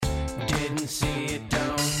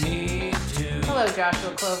Hello, Joshua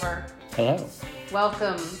Clover. Hello.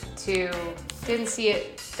 Welcome to Didn't See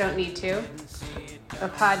It, Don't Need To, a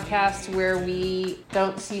podcast where we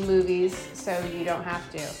don't see movies so you don't have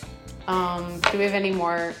to. Do we have any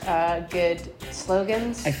more good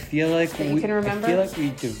slogans? I feel like you can remember? I feel like we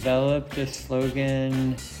developed a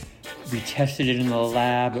slogan. We tested it in the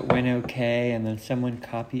lab. It went okay, and then someone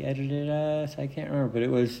copy edited us. I can't remember, but it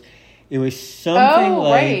was something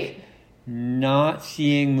right. Not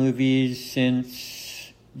seeing movies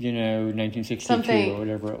since 1962 or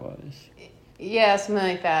whatever it was. Yeah, something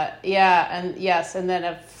like that. Yeah, and then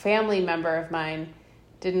a family member of mine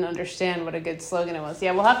didn't understand what a good slogan it was.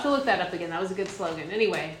 Yeah, we'll have to look that up again. That was a good slogan.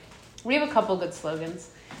 Anyway, we have a couple good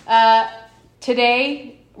slogans.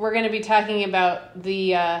 Today, we're going to be talking about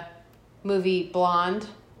the movie Blonde,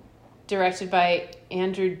 directed by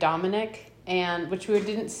Andrew Dominik, and which we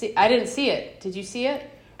didn't see. I didn't see it. Did you see it?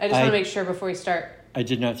 I just want to make sure before we start. I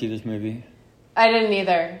did not see this movie. I didn't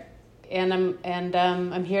either, and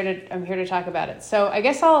I'm here to talk about it. So I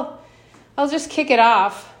guess I'll just kick it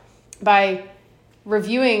off by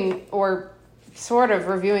reviewing or sort of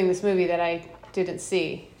reviewing this movie that I didn't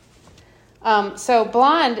see. So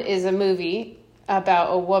Blonde is a movie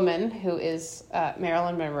about a woman who is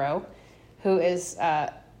Marilyn Monroe, who is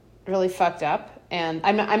really fucked up. And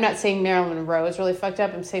I'm not saying Marilyn Monroe is really fucked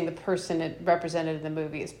up. I'm saying the person it represented in the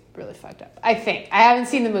movie is really fucked up. I think. I haven't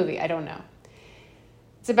seen the movie. I don't know.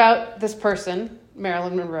 It's about this person,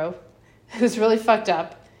 Marilyn Monroe, who's really fucked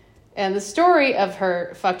up. And the story of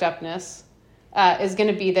her fucked upness is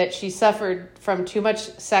going to be that she suffered from too much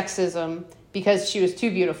sexism because she was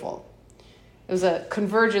too beautiful. It was a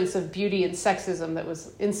convergence of beauty and sexism that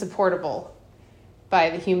was insupportable by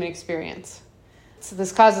the human experience. So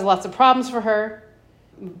this causes lots of problems for her.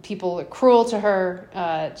 People are cruel to her.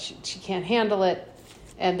 She can't handle it.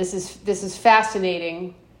 And this is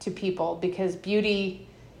fascinating to people because beauty,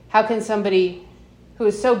 how can somebody who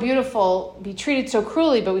is so beautiful be treated so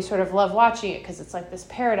cruelly, but we sort of love watching it because it's like this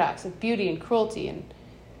paradox of beauty and cruelty. And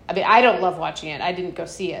I mean, I don't love watching it. I didn't go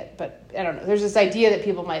see it, but I don't know. There's this idea that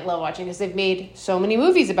people might love watching because they've made so many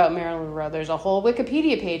movies about Marilyn Monroe. There's a whole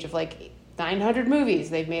Wikipedia page of like 900 movies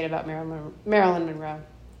they've made about Marilyn Monroe.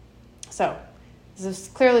 So this is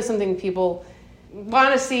clearly something people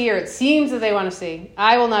want to see, or it seems that they want to see.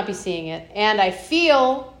 I will not be seeing it. And I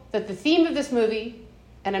feel that the theme of this movie,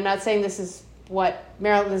 and I'm not saying this is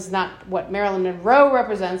not what Marilyn Monroe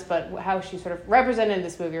represents, but how she's sort of represented in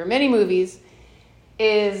this movie or many movies,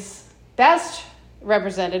 is best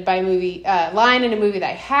represented by a line in a movie that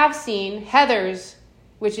I have seen, Heathers,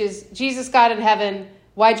 which is, Jesus, God in heaven,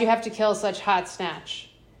 why'd you have to kill such hot snatch?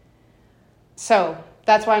 So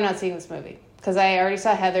that's why I'm not seeing this movie, because I already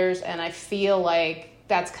saw Heathers, and I feel like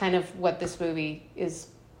that's kind of what this movie is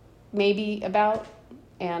maybe about,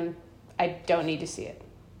 and I don't need to see it.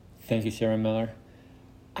 Thank you, Sarah Miller.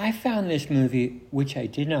 I found this movie, which I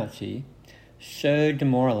did not see, so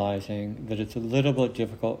demoralizing that it's a little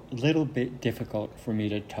bit difficult for me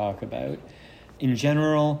to talk about. In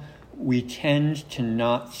general, we tend to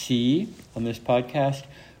not see on this podcast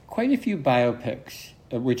quite a few biopics,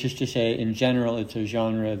 which is to say, in general, it's a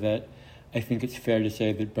genre that I think it's fair to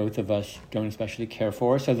say that both of us don't especially care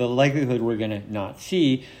for. So the likelihood we're going to not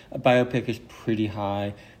see a biopic is pretty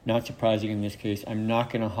high. Not surprising in this case. I'm not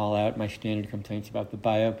going to haul out my standard complaints about the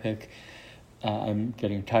biopic. I'm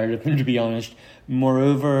getting tired of them, to be honest.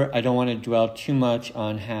 Moreover, I don't want to dwell too much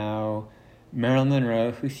on how Marilyn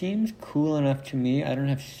Monroe, who seems cool enough to me, I don't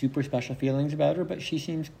have super special feelings about her, but she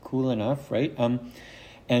seems cool enough, right?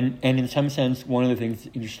 And in some sense, one of the things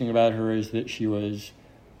interesting about her is that she was,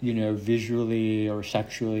 visually or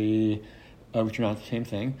sexually, which are not the same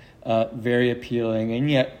thing, very appealing,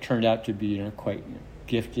 and yet turned out to be, quite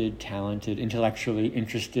gifted, talented, intellectually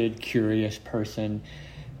interested, curious person,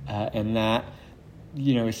 and that,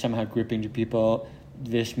 is somehow gripping to people.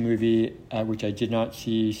 This movie, which I did not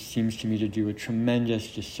see, seems to me to do a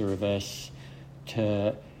tremendous disservice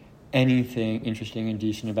to anything interesting and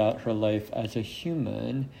decent about her life as a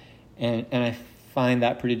human, and I find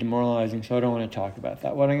that pretty demoralizing, so I don't want to talk about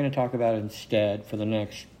that. What I'm going to talk about instead for the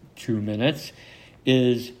next 2 minutes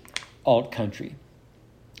is alt country.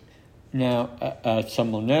 Now,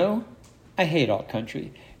 some will know, I hate alt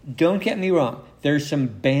country. Don't get me wrong. There's some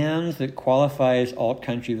bands that qualify as alt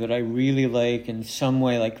country that I really like in some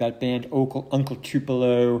way, like that band Uncle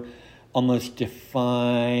Tupelo almost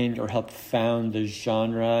defined or helped found the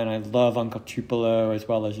genre, and I love Uncle Tupelo as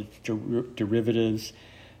well as its derivatives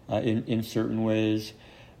in certain ways.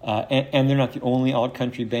 And they're not the only alt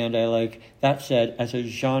country band I like. That said, as a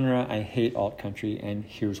genre, I hate alt country, and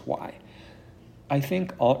here's why. I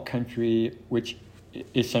think alt country, which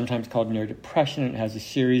is sometimes called Neo Depression, it has a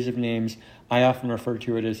series of names. I often refer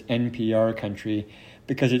to it as NPR country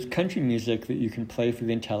because it's country music that you can play for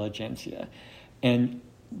the intelligentsia. And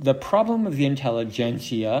the problem of the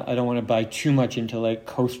intelligentsia, I don't want to buy too much into like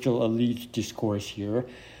coastal elite discourse here,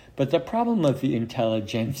 but the problem of the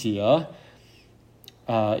intelligentsia,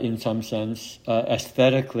 in some sense,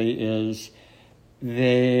 aesthetically, is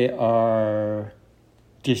they are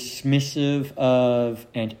dismissive of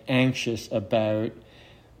and anxious about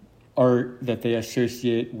art that they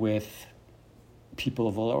associate with people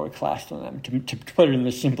of a lower class than them, to put it in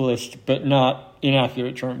the simplest but not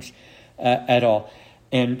inaccurate terms at all.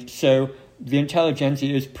 And so the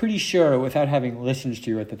intelligentsia is pretty sure, without having listened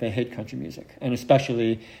to it, that they hate country music. And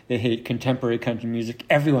especially they hate contemporary country music.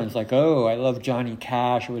 Everyone's like, oh, I love Johnny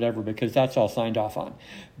Cash or whatever, because that's all signed off on.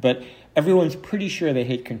 But everyone's pretty sure they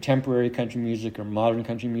hate contemporary country music or modern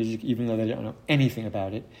country music, even though they don't know anything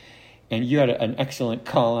about it. And you had an excellent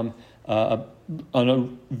column on a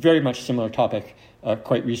very much similar topic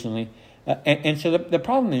quite recently. And so the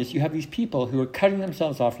problem is you have these people who are cutting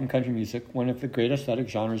themselves off from country music, one of the great aesthetic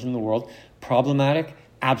genres in the world. Problematic?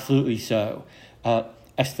 Absolutely so.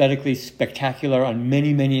 Aesthetically spectacular on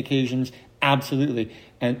many, many occasions? Absolutely.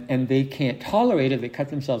 And they can't tolerate it. They cut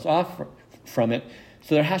themselves off from it.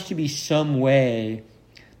 So there has to be some way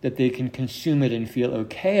that they can consume it and feel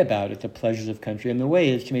okay about it, the pleasures of country. And the way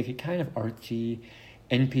is to make it kind of artsy,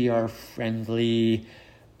 NPR-friendly,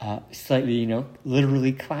 slightly,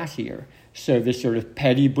 literally classier. So this sort of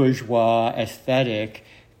petty bourgeois aesthetic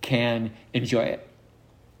can enjoy it.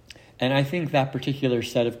 And I think that particular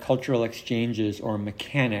set of cultural exchanges or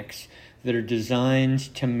mechanics that are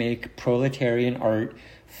designed to make proletarian art,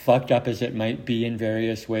 fucked up as it might be in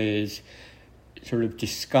various ways, sort of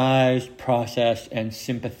disguised, processed, and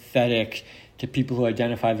sympathetic to people who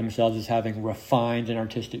identify themselves as having refined and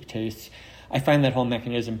artistic tastes, I find that whole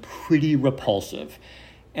mechanism pretty repulsive.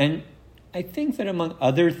 And I think that among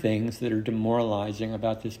other things that are demoralizing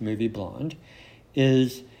about this movie, Blonde,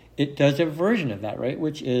 is it does a version of that, right?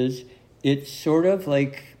 Which is it's sort of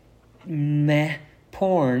like meh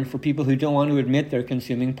porn for people who don't want to admit they're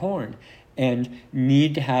consuming porn and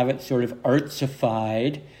need to have it sort of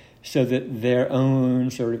artsified so that their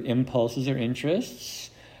own sort of impulses or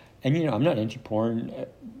interests, and I'm not anti-porn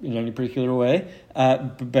in any particular way,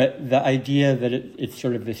 but the idea that it's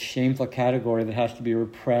sort of this shameful category that has to be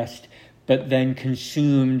repressed but then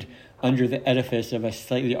consumed under the edifice of a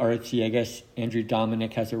slightly artsy, I guess Andrew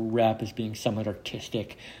Dominic has a rep as being somewhat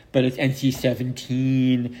artistic, but it's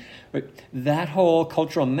NC-17. But that whole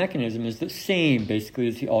cultural mechanism is the same, basically,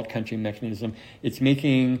 as the alt-country mechanism. It's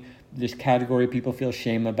making this category people feel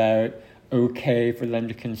shame about okay for them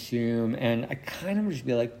to consume, and I kind of just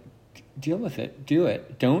be like, deal with it, do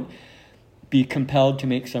it. Don't be compelled to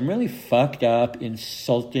make some really fucked up,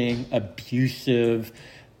 insulting, abusive,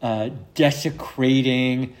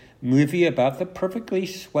 desecrating movie about the perfectly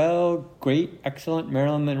swell, great, excellent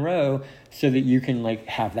Marilyn Monroe so that you can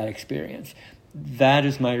have that experience. That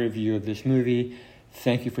is my review of this movie.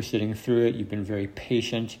 Thank you for sitting through it. You've been very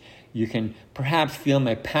patient. You can perhaps feel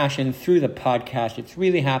my passion through the podcast. It's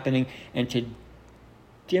really happening. And to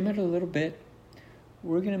dim it a little bit,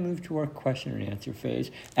 we're going to move to our question and answer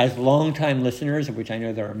phase. As longtime listeners, of which I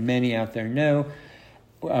know there are many out there, know,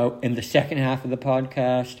 in the second half of the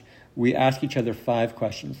podcast, we ask each other 5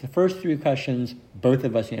 questions. The first 3 questions, both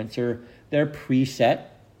of us answer. They're preset.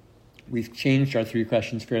 We've changed our 3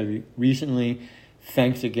 questions fairly recently.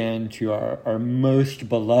 Thanks again to our most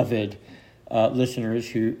beloved listeners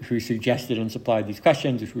who suggested and supplied these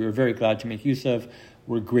questions, which we were very glad to make use of.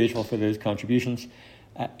 We're grateful for those contributions.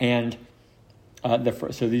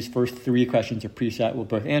 So these first 3 questions are preset. We'll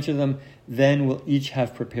both answer them. Then we'll each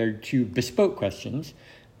have prepared 2 bespoke questions,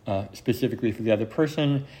 specifically for the other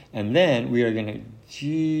person. And then we are going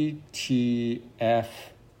to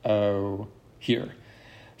GTFO here.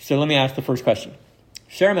 So let me ask the first question.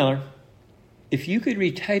 Sarah Miller, if you could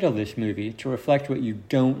retitle this movie to reflect what you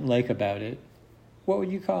don't like about it, what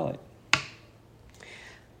would you call it?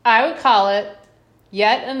 I would call it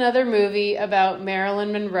yet another movie about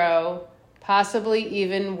Marilyn Monroe, possibly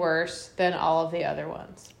even worse than all of the other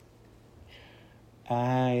ones.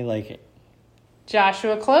 I like it.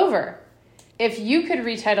 Joshua Clover, if you could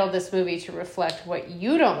retitle this movie to reflect what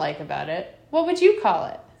you don't like about it, what would you call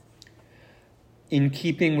it? In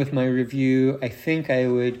keeping with my review, I think I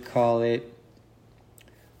would call it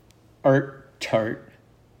Art Tart.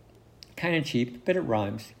 Kind of cheap, but it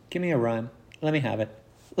rhymes. Give me a rhyme. Let me have it.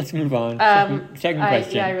 Let's move on. Second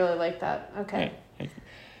question. Yeah, I really like that. Okay.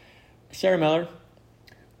 Sarah Miller,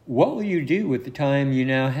 what will you do with the time you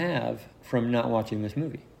now have from not watching this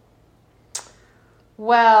movie?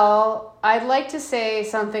 Well, I'd like to say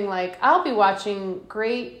something like, I'll be watching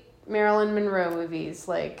great Marilyn Monroe movies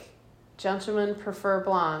like Gentlemen Prefer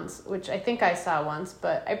Blondes, which I think I saw once,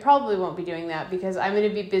 but I probably won't be doing that because I'm going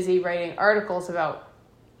to be busy writing articles about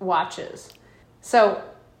watches. So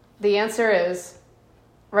the answer is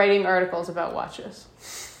writing articles about watches.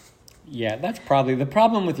 Yeah, that's probably the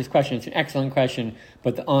problem with this question. It's an excellent question,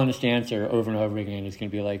 but the honest answer over and over again is going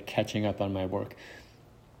to be like catching up on my work.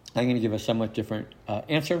 I'm going to give a somewhat different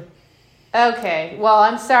answer. Okay, well,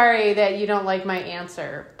 I'm sorry that you don't like my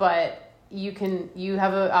answer, but you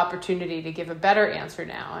have an opportunity to give a better answer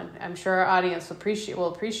now, and I'm sure our audience will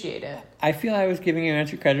appreciate it. I feel I was giving your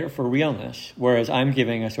answer credit for realness, whereas I'm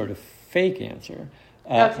giving a sort of fake answer.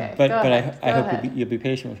 Okay, but go ahead. I hope you'll be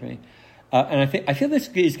patient with me. And I feel this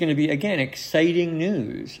is going to be, again, exciting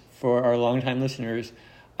news for our longtime listeners.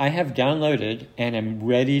 I have downloaded and am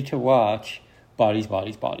ready to watch Bodies,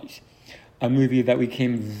 Bodies, Bodies, a movie that we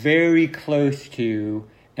came very close to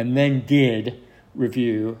and then did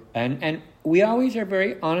review. And we always are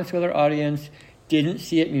very honest with our audience. Didn't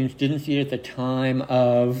see it means didn't see it at the time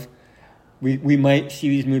of. We might see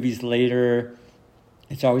these movies later.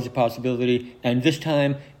 It's always a possibility. And this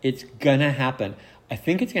time, it's going to happen. I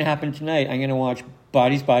think it's going to happen tonight. I'm going to watch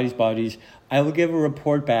Bodies, Bodies, Bodies. I will give a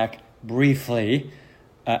report back briefly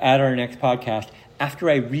at our next podcast after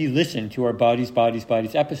I re-listen to our Bodies, Bodies,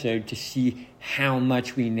 Bodies episode to see how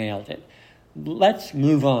much we nailed it. Let's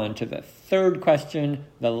move on to the third question,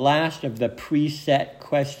 the last of the preset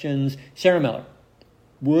questions. Sarah Miller,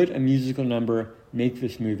 would a musical number make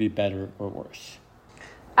this movie better or worse?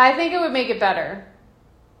 I think it would make it better.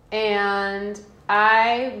 And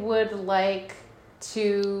I would like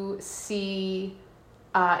to see,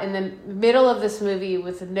 in the middle of this movie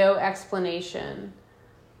with no explanation,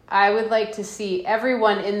 I would like to see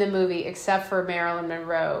everyone in the movie except for Marilyn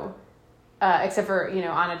Monroe, except for,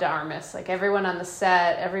 Ana de Armas, like everyone on the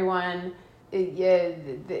set, everyone in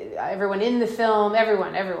the film,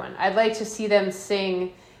 everyone. I'd like to see them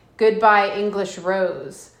sing Goodbye English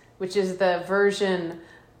Rose, which is the version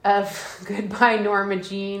of Goodbye Norma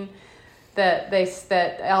Jean that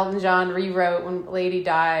Elton John rewrote when Lady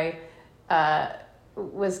Di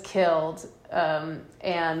was killed. I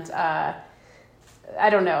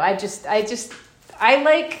don't know. I just like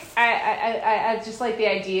the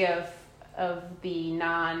idea of the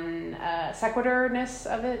non sequiturness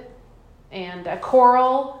of it, and a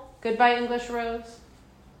choral Goodbye English Rose,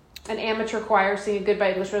 an amateur choir singing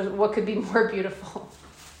Goodbye English Rose. What could be more beautiful?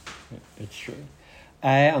 It's true.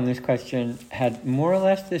 I, on this question, had more or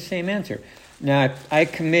less the same answer. Now, I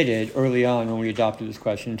committed early on when we adopted this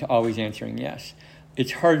question to always answering yes.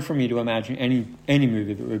 It's hard for me to imagine any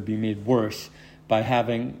movie that would be made worse by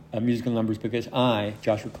having musical numbers because I,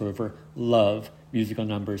 Joshua Clover, love musical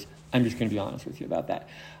numbers. I'm just going to be honest with you about that.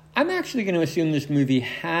 I'm actually going to assume this movie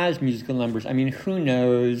has musical numbers. I mean, who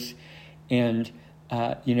knows? And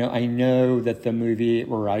I know that the movie,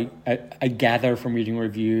 or I gather from reading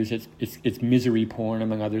reviews, it's misery porn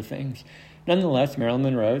among other things. Nonetheless, Marilyn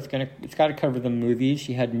Monroe, it's got to cover the movies.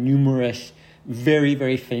 She had numerous very,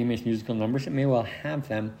 very famous musical numbers. It may well have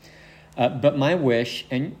them, but my wish,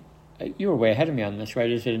 and you were way ahead of me on this, right?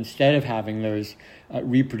 Is that instead of having those,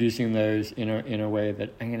 reproducing those in a way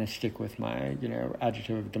that I'm going to stick with my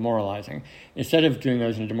adjective of demoralizing. Instead of doing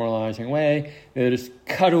those in a demoralizing way, they just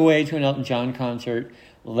cut away to an Elton John concert,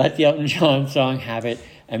 let the Elton John song have it,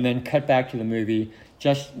 and then cut back to the movie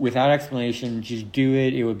just without explanation. Just do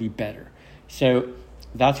it; it would be better. So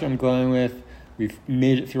that's what I'm going with. We've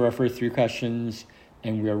made it through our first three questions,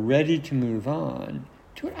 and we are ready to move on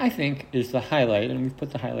to what I think is the highlight, and we've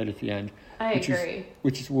put the highlight at the end. I agree.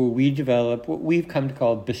 Which is where we develop what we've come to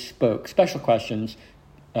call bespoke, special questions,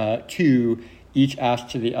 to each asked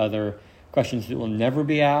to the other, questions that will never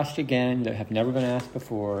be asked again, that have never been asked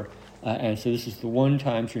before. And so this is the one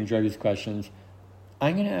time to enjoy these questions.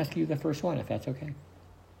 I'm going to ask you the first one, if that's okay.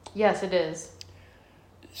 Yes, it is.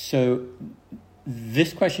 So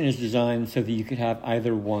this question is designed so that you could have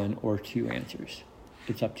either one or two answers.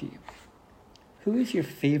 It's up to you. Who is your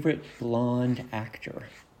favorite blonde actor,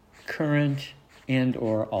 current and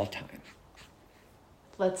or all time?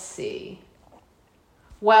 Let's see.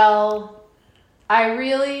 Well, I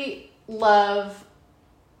really love...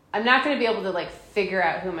 I'm not going to be able to figure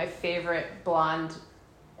out who my favorite blonde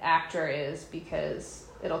actor is because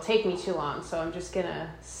it'll take me too long. So I'm just going to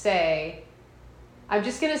say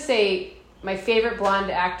my favorite blonde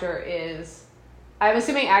actor is... I'm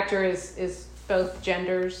assuming actor is both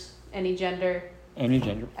genders, any gender. Any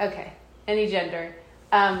gender. Okay, any gender.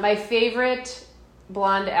 My favorite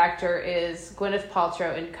blonde actor is Gwyneth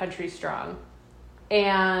Paltrow in Country Strong.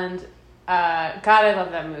 And God, I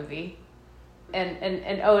love that movie.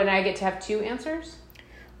 And I get to have two answers?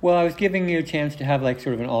 Well, I was giving you a chance to have like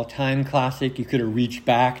sort of an all-time classic. You could have reached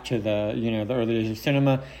back to the early days of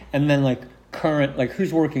cinema, and then like current, like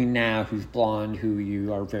who's working now, who's blonde, who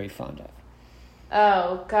you are very fond of.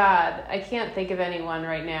 Oh, God. I can't think of anyone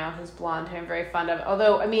right now who's blonde who I'm very fond of.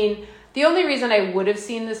 Although, I mean, the only reason I would have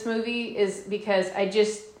seen this movie is because I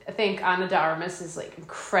just think Ana de Armas is, like,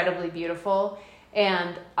 incredibly beautiful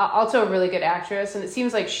and also a really good actress. And it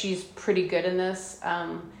seems like she's pretty good in this.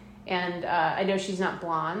 And I know she's not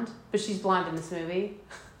blonde, but she's blonde in this movie.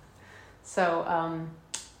 So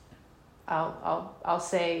I'll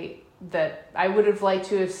say that I would have liked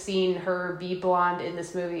to have seen her be blonde in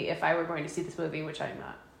this movie if I were going to see this movie, which I'm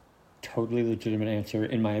not. Totally legitimate answer,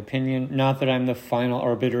 in my opinion. Not that I'm the final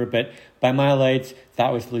arbiter, but by my lights,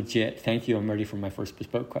 that was legit. Thank you. I'm ready for my first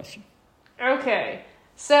bespoke question. Okay.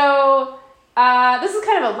 So this is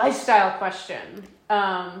kind of a lifestyle question.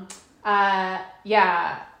 Yeah,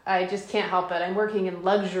 I just can't help it. I'm working in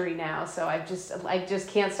luxury now, so I just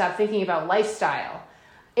can't stop thinking about lifestyle.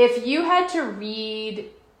 If you had to read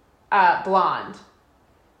Blonde.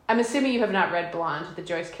 I'm assuming you have not read Blonde, the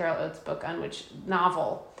Joyce Carol Oates book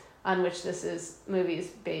novel on which this movie is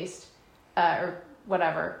based, or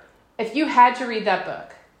whatever. If you had to read that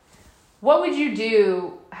book, what would you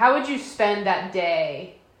do? How would you spend that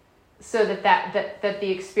day so that the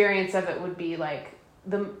experience of it would be like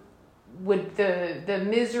the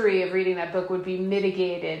misery of reading that book would be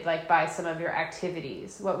mitigated like by some of your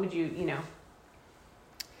activities? What would you know?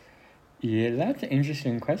 Yeah, that's an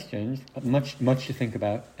interesting question. Much to think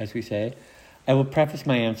about, as we say. I will preface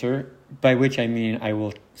my answer, by which I mean I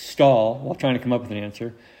will stall while trying to come up with an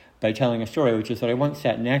answer, by telling a story, which is that I once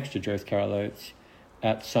sat next to Joyce Carol Oates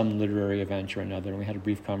at some literary event or another, and we had a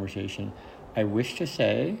brief conversation. I wish to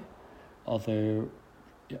say, although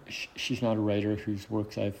she's not a writer whose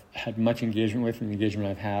works I've had much engagement with, and the engagement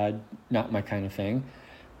I've had, not my kind of thing,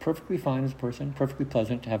 perfectly fine as a person, perfectly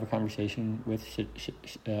pleasant to have a conversation with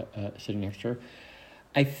sitting next to her.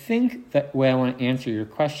 I think that the way I want to answer your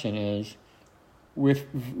question is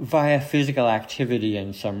via physical activity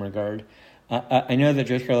in some regard. I know that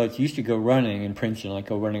Joyce Carol Oates used to go running in Princeton, like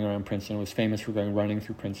go running around Princeton, was famous for going running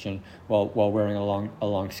through Princeton while wearing a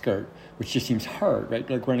long skirt, which just seems hard, right?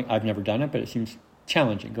 Like running, I've never done it, but it seems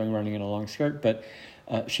challenging going running in a long skirt, but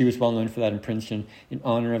she was well known for that in Princeton. In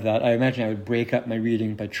honor of that, I imagine I would break up my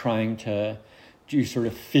reading by trying to do sort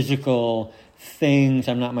of physical things.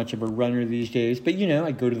 I'm not much of a runner these days, but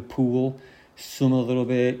I'd go to the pool, swim a little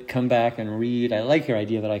bit, come back and read. I like your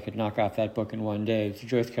idea that I could knock off that book in one day. It's a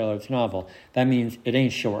Joyce Carol Oates novel. That means it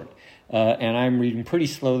ain't short. And I'm reading pretty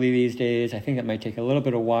slowly these days. I think it might take a little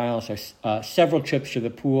bit of a while, so several trips to the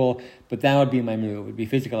pool, but that would be my move. It would be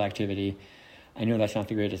physical activity. I know that's not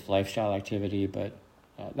the greatest lifestyle activity, but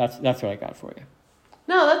that's what I got for you.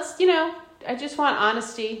 No, that's, I just want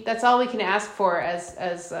honesty. That's all we can ask for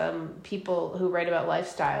as people who write about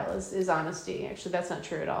lifestyle is honesty. Actually, that's not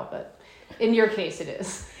true at all, but in your case, it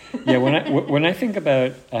is. Yeah, when I think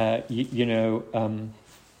about the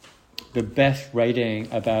best writing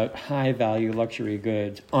about high value luxury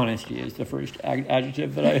goods, honesty is the first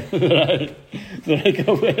adjective that I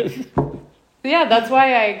go with. Yeah, that's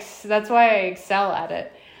why I excel at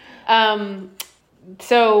it.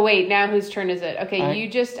 So wait, now whose turn is it? Okay, I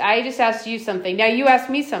just asked you something. Now you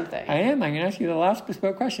asked me something. I am. I'm going to ask you the last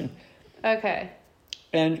bespoke question. Okay.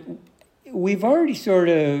 And we've already sort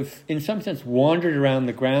of, in some sense, wandered around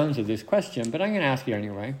the grounds of this question, but I'm going to ask you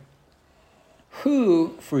anyway.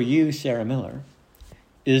 Who, for you, Sarah Miller,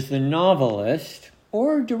 is the novelist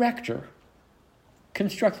or director?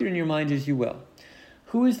 Construct it in your mind as you will.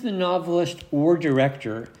 Who is the novelist or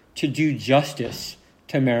director to do justice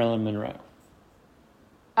to Marilyn Monroe?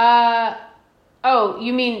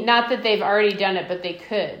 You mean not that they've already done it, but they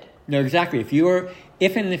could? No, exactly. If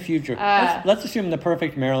in the future, let's assume the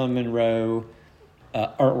perfect Marilyn Monroe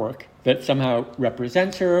artwork that somehow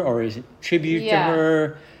represents her or is a tribute to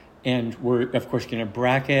her, and we're, of course, going to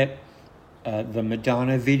bracket the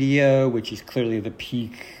Madonna video, which is clearly the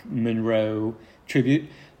peak Monroe tribute.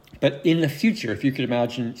 But in the future, if you could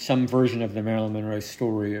imagine some version of the Marilyn Monroe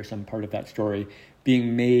story or some part of that story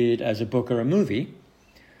being made as a book or a movie,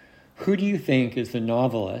 who do you think is the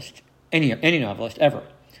novelist, any novelist ever,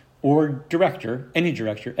 or director, any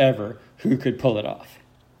director ever, who could pull it off?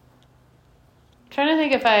 I'm trying to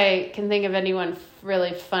think if I can think of anyone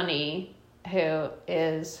really funny who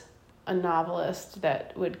is a novelist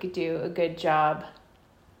that would do a good job.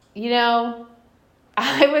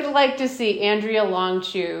 I would like to see Andrea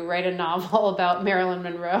Longchew write a novel about Marilyn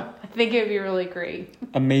Monroe. I think it would be really great.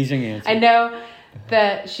 Amazing answer. I know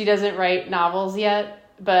that she doesn't write novels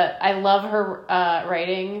yet, but I love her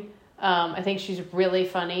writing. I think she's really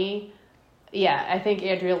funny. Yeah, I think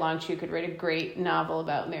Andrea Longchew could write a great novel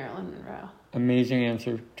about Marilyn Monroe. Amazing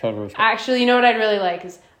answer. Total respect. Actually, you know what I'd really like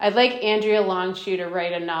is I'd like Andrea Longchew to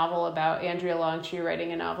write a novel about Andrea Longchew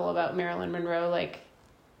writing a novel about Marilyn Monroe. Like,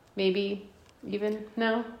 maybe even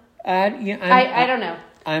no. Yeah, I don't know.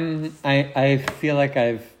 I feel like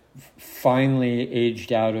I've finally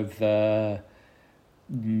aged out of the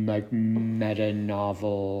like meta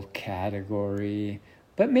novel category,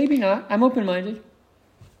 but maybe not. I'm open minded.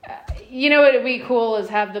 You know what would be cool is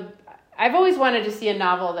I've always wanted to see a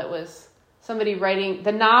novel that was somebody writing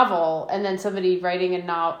the novel and then somebody writing a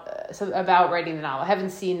novel about writing the novel. I haven't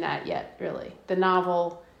seen that yet, really. The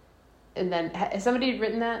novel, and then has somebody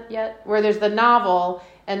written that yet? Where there's the novel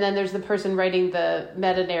and then there's the person writing the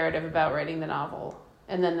meta narrative about writing the novel,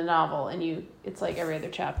 and then the novel, and it's like every other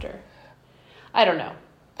chapter. I don't know.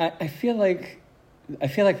 I feel like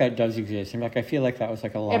that does exist. In fact, I feel like that was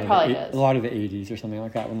like a lot of the 80s or something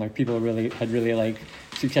like that, when like people had really like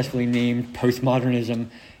successfully named postmodernism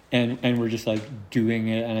and were just like doing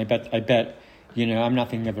it. And I bet, I'm not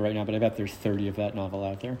thinking of it right now, but I bet there's 30 of that novel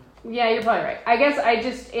out there. Yeah, you're probably right. I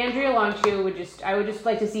guess Andrea Longchew I would just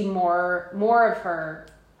like to see more of her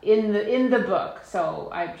in the book. So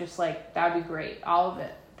I just like, that would be great. All of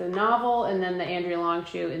it. The novel and then the Andrea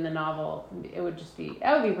Longchew in the novel, that would be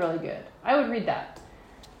really good. I would read that.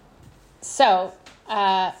 So,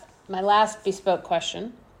 my last bespoke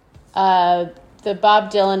question. The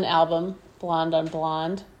Bob Dylan album, Blonde on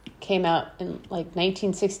Blonde, came out in like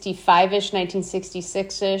 1965-ish,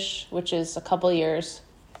 1966-ish, which is a couple years,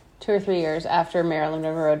 2 or 3 years after Marilyn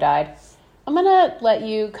Monroe died. I'm going to let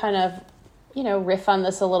you kind of, riff on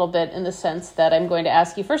this a little bit, in the sense that I'm going to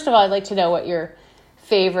ask you, first of all, I'd like to know what your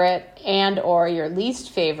favorite and or your least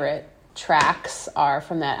favorite tracks are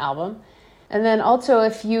from that album. And then also,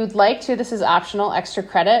 if you'd like to, this is optional, extra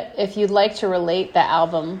credit, if you'd like to relate the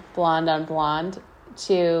album Blonde on Blonde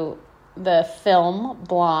to the film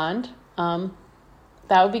Blonde,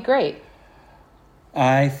 that would be great.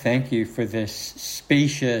 I thank you for this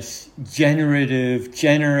spacious, generative,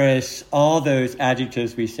 generous, all those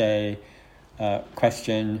adjectives we say,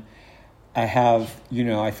 question. I have,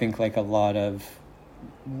 I think like a lot of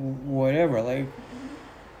whatever, like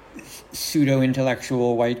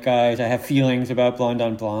pseudo-intellectual white guys. I have feelings about Blonde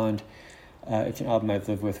on Blonde. It's an album I've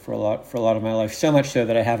lived with for a lot of my life, so much so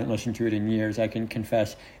that I haven't listened to it in years, I can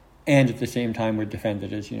confess, and at the same time would defend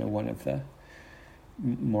it as one of the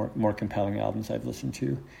more compelling albums I've listened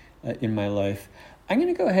to in my life. I'm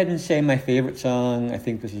going to go ahead and say my favorite song. I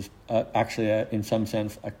think this is actually in some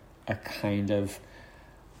sense a kind of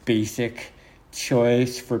basic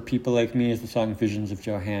choice for people like me, is the song Visions of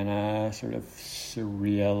Johanna, sort of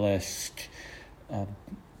surrealist,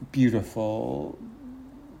 beautiful,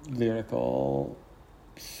 lyrical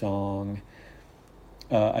song.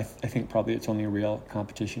 I think probably its only real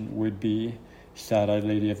competition would be Sad-Eyed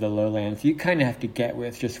Lady of the Lowlands. You kind of have to get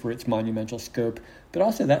with just for its monumental scope, but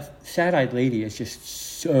also that Sad-Eyed Lady is just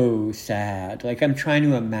so sad. Like, I'm trying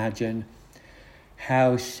to imagine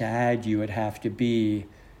how sad you would have to be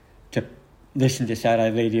to listen to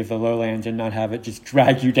Sad-Eyed Lady of the Lowlands and not have it just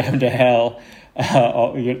drag you down to hell.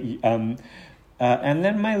 And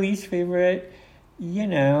then my least favorite,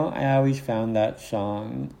 I always found that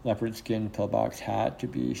song, Leopard Skin Pillbox Hat, to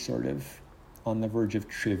be sort of on the verge of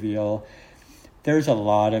trivial. There's a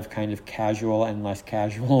lot of kind of casual and less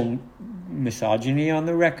casual misogyny on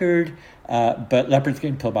the record, but Leopard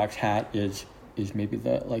Skin Pillbox Hat is maybe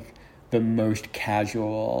the most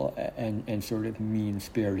casual and sort of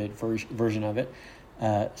mean-spirited version of it.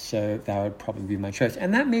 So that would probably be my choice.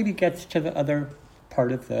 And that maybe gets to the other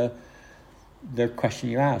part of the question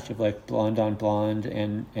you asked of like Blonde on Blonde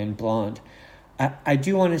and Blonde. I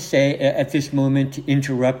do want to say at this moment, to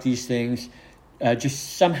interrupt these things,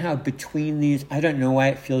 just somehow between these, I don't know why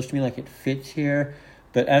it feels to me like it fits here,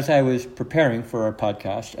 but as I was preparing for our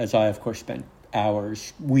podcast, as I of course spent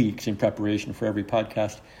hours, weeks in preparation for every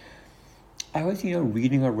podcast, I was,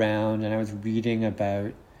 reading around, and I was reading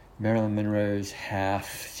about Marilyn Monroe's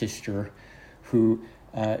half-sister, who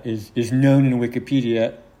is known in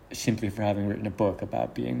Wikipedia simply for having written a book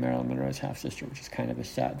about being Marilyn Monroe's half-sister, which is kind of a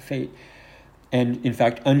sad fate. And, in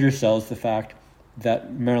fact, undersells the fact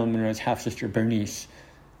that Marilyn Monroe's half-sister, Bernice,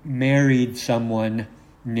 married someone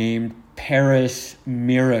named Paris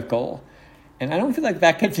Miracle. And I don't feel like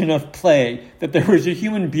that gets enough play, that there was a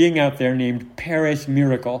human being out there named Paris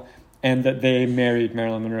Miracle, and that they married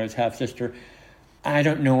Marilyn Monroe's half-sister. I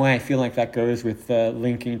don't know why I feel like that goes with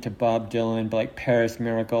linking to Bob Dylan, but like Paris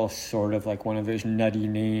Miracle, sort of like one of those nutty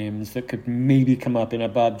names that could maybe come up in a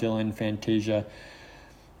Bob Dylan Fantasia.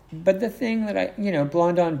 But the thing that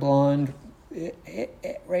Blonde on Blonde,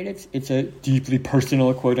 right? It's a deeply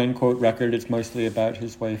personal, quote unquote, record. It's mostly about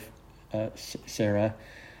his wife, Sarah,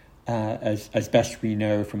 as best we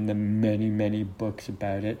know from the many, many books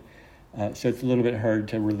about it. So it's a little bit hard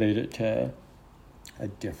to relate it to a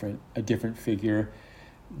different figure.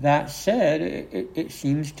 That said, it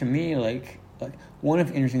seems to me like one of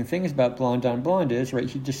the interesting things about Blonde on Blonde is, right,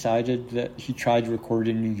 he decided that he tried to record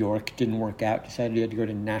in New York, didn't work out, decided he had to go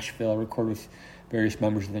to Nashville, record with various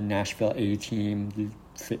members of the Nashville A-Team,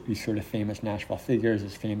 these sort of famous Nashville figures,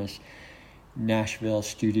 his famous Nashville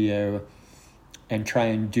studio, and try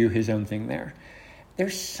and do his own thing there.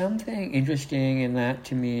 There's something interesting in that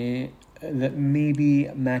to me that maybe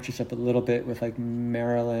matches up a little bit with like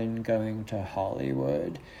Marilyn going to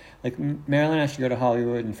Hollywood. Like Marilyn has to go to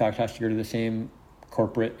Hollywood, in fact has to go to the same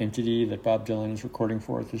corporate entity that Bob Dylan is recording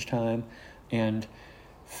for at this time, and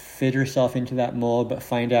fit herself into that mold, but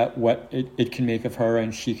find out what it can make of her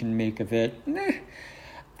and she can make of it.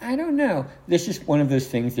 I don't know. This is one of those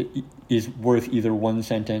things that is worth either one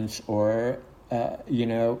sentence or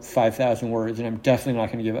 5,000 words, and I'm definitely not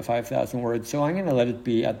going to give it 5,000 words, so I'm going to let it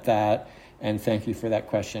be at that, and thank you for that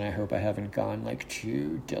question. I hope I haven't gone like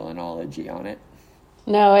too Dylanology on it.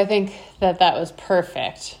 No, I think that was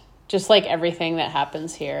perfect. Just like everything that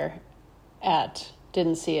happens here at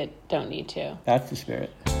Didn't See It, Don't Need To. That's the spirit.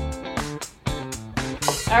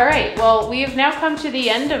 All right, well, we have now come to the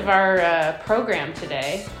end of our program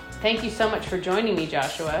today. Thank you so much for joining me,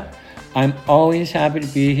 Joshua. I'm always happy to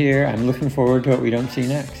be here. I'm looking forward to what we don't see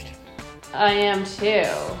next. I am too.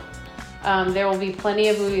 There will be plenty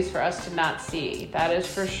of movies for us to not see. That is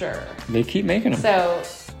for sure. They keep making them. So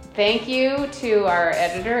thank you to our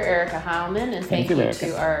editor, Erica Heilman, and thank you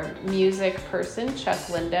to our music person, Chuck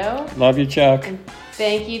Lindo. Love you, Chuck. And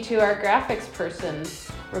thank you to our graphics person,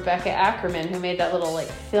 Rebecca Ackerman, who made that little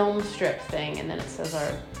film strip thing, and then it says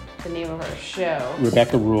the name of our show.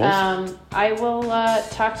 Rebecca rules. I will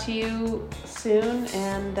talk to you soon,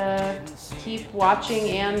 and keep watching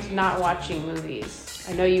and not watching movies.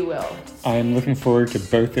 I know you will. I'm looking forward to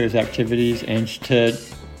both those activities and to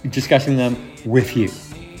discussing them with you.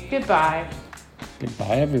 Goodbye.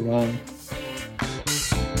 Goodbye, everyone.